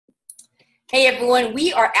Hey everyone,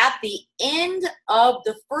 we are at the end of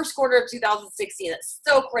the first quarter of 2016. That's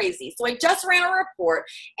so crazy. So I just ran a report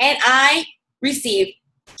and I received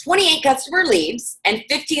 28 customer leads and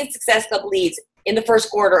 15 Success Club leads in the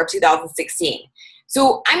first quarter of 2016.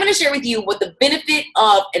 So I'm going to share with you what the benefit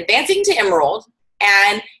of advancing to Emerald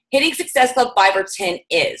and hitting Success Club 5 or 10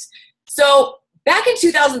 is. So back in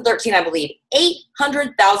 2013, I believe,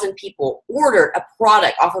 800,000 people ordered a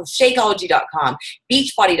product off of Shakeology.com,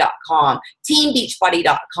 Beachbody.com,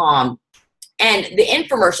 TeamBeachbody.com, and the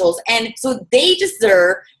infomercials. And so they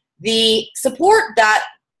deserve the support that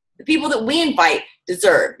the people that we invite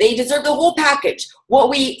deserve. They deserve the whole package, what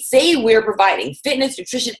we say we're providing, fitness,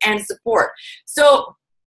 nutrition, and support. So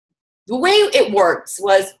the way it works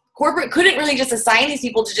was corporate couldn't really just assign these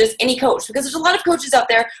people to just any coach, because there's a lot of coaches out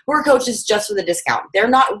there who are coaches just for the discount. They're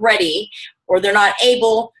not ready or they're not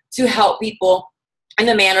able to help people in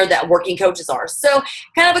the manner that working coaches are. So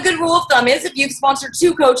kind of a good rule of thumb is if you've sponsored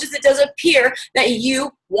 2 coaches, it does appear that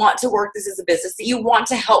you want to work this as a business, that you want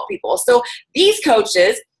to help people. So these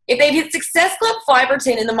coaches, if they've hit Success Club 5 or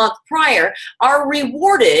 10 in the month prior, are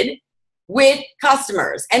rewarded with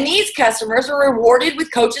customers. And these customers are rewarded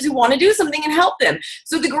with coaches who want to do something and help them.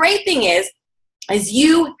 So the great thing is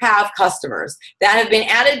you have customers that have been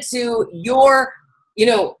added to your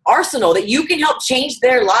arsenal that you can help change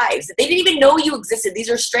their lives. They didn't even know you existed. These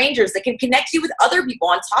are strangers that can connect you with other people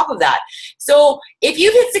on top of that. So if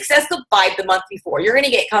you've hit Success Club 5 the month before, you're going to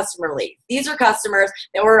get customer leads. These are customers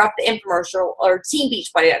that were off the infomercial or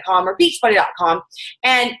TeamBeachbody.com or Beachbody.com,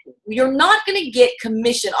 and you're not going to get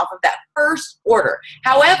commission off of that first order.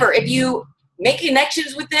 However, if you make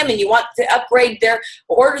connections with them and you want to upgrade their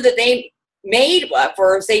order that they made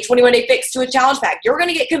for, say, 21-day fix to a challenge pack, you're going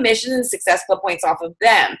to get commission and Success Club points off of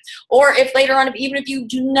them. Or if later on, even if you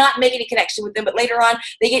do not make any connection with them, but later on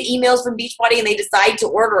they get emails from Beachbody and they decide to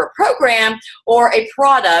order a program or a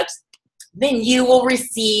product, then you will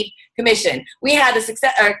receive commission. We had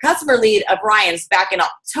a customer lead of Ryan's back in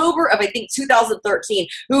October of, I think, 2013,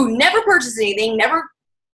 who never purchased anything, never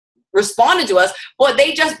responded to us, but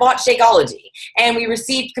they just bought Shakeology and we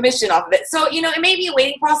received commission off of it. So, it may be a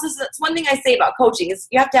waiting process. That's one thing I say about coaching is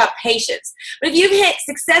you have to have patience. But if you've hit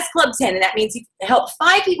Success Club 10, and that means you've helped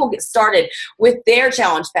 5 people get started with their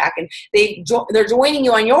challenge pack and they're joining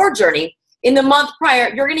you on your journey, in the month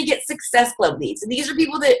prior, you're going to get Success Club leads. And these are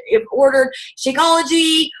people that have ordered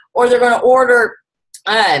Shakeology or they're going to order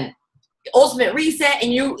Ultimate Reset,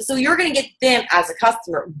 and so you're going to get them as a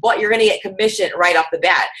customer, but you're going to get commission right off the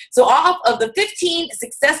bat. So off of the 15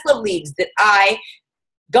 Success Club leads that I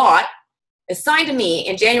got assigned to me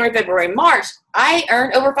in January, February, March, I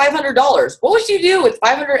earned over $500. What would you do with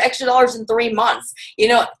 $500 extra in 3 months?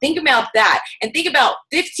 Think about that, and think about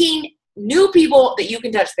 15 new people that you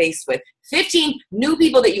can touch base with, 15 new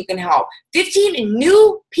people that you can help, 15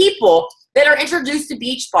 new people that are introduced to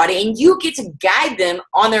Beachbody, and you get to guide them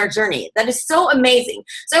on their journey. That is so amazing.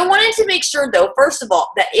 So I wanted to make sure, though, first of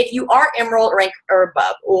all, that if you are Emerald rank or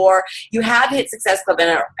above, or you have hit Success Club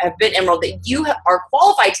and have been Emerald, that you are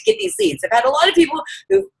qualified to get these leads. I've had a lot of people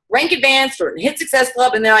who rank advanced or hit Success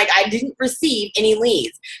Club, and they're like, I didn't receive any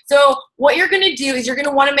leads. So what you're going to do is you're going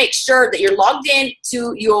to want to make sure that you're logged in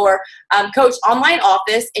to your coach online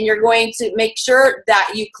office, and you're going to make sure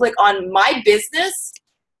that you click on My Business,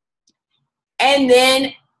 and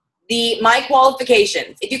then My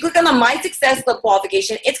Qualifications. If you click on the My Success Club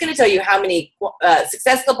qualification, it's going to tell you how many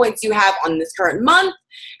Success Club points you have on this current month,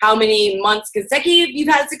 how many months consecutive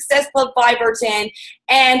you've had Success Club 5 or 10,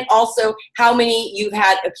 and also how many you've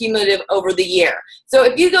had accumulative over the year. So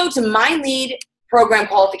if you go to My Lead Program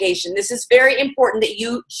Qualification, this is very important that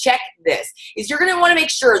you check this, is you're going to want to make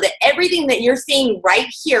sure that everything that you're seeing right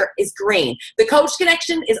here is green. The coach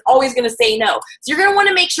connection is always going to say no. So you're going to want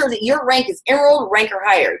to make sure that your rank is Emerald rank or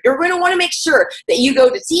higher. You're going to want to make sure that you go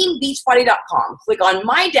to teambeachbody.com, click on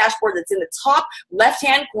My Dashboard that's in the top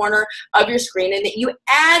left-hand corner of your screen, and that you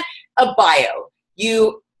add a bio.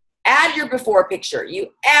 You add your before picture. You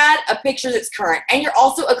add a picture that's current, and you're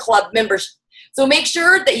also a club member. So make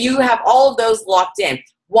sure that you have all of those locked in.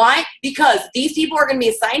 Why? Because these people are going to be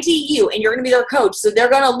assigned to you, and you're going to be their coach. So they're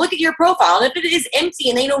going to look at your profile, and if it is empty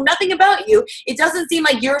and they know nothing about you, it doesn't seem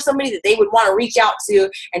like you're somebody that they would want to reach out to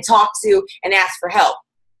and talk to and ask for help.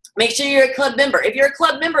 Make sure you're a club member. If you're a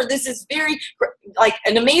club member, this is very like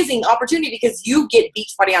an amazing opportunity because you get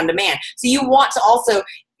Beachbody On Demand. So you want to also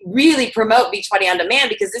really promote Beachbody On Demand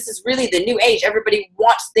because this is really the new age. Everybody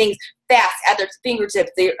wants things fast at their fingertips.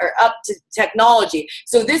 They are up to technology.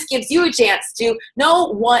 So this gives you a chance to know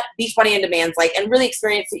what Beachbody On Demand is like and really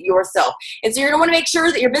experience it yourself. And so you're going to want to make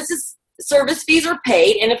sure that your business service fees are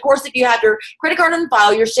paid. And of course, if you have your credit card on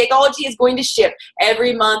file, your Shakeology is going to ship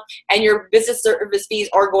every month, and your business service fees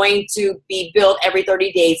are going to be billed every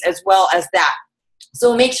 30 days as well as that.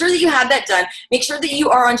 So make sure that you have that done. Make sure that you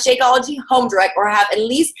are on Shakeology Home Direct or have at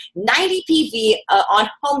least 90 PV on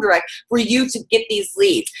Home Direct for you to get these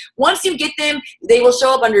leads. Once you get them, they will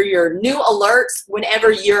show up under your new alerts whenever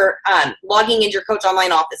you're logging into your Coach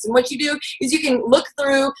Online office. And what you do is you can look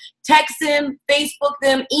through, text them, Facebook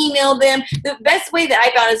them, email them. The best way that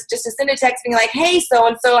I found is just to send a text being like, hey,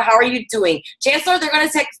 so-and-so, how are you doing? Chances are they're going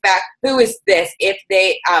to text back, who is this? If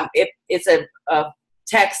it's a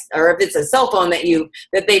text, or if it's a cell phone that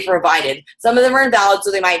they provided. Some of them are invalid,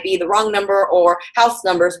 so they might be the wrong number or house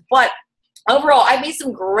numbers. But overall, I've made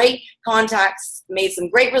some great contacts, made some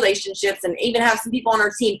great relationships, and even have some people on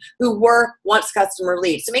our team who were once customer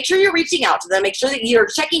leads. So make sure you're reaching out to them. Make sure that you're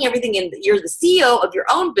checking everything in. You're the CEO of your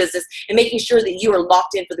own business and making sure that you are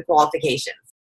locked in for the qualifications.